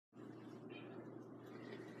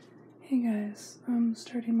Hey guys, I'm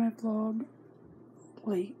starting my vlog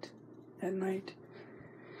late at night.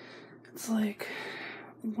 It's like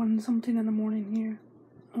 1 something in the morning here.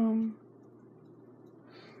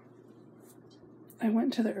 I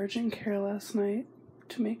went to the urgent care last night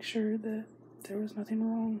to make sure that there was nothing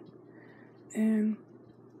wrong, and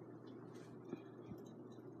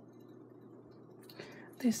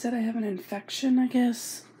they said I have an infection, I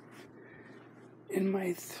guess, in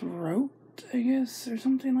my throat, I guess, or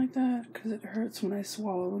something like that, because it hurts when I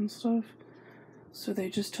swallow and stuff. So they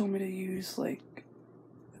just told me to use, like,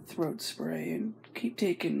 throat spray and keep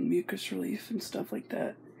taking mucus relief and stuff like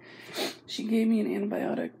that. She gave me an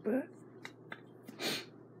antibiotic, but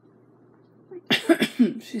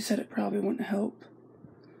she said it probably wouldn't help.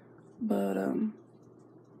 But,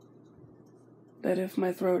 that if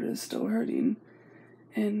my throat is still hurting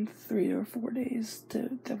in 3 or 4 days,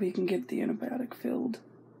 that we can get the antibiotic filled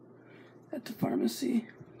at the pharmacy.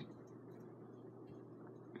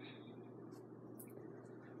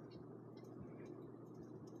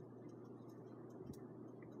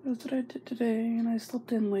 That's what I did today, and I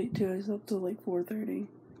slept in late too. I slept till like 4:30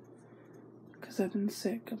 because I've been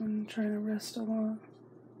sick. I've been trying to rest a lot.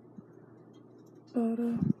 But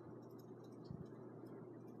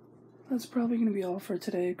that's probably gonna be all for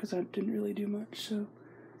today because I didn't really do much. So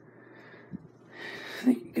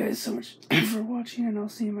thank you guys so much for watching, and I'll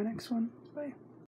see you in my next one. Bye.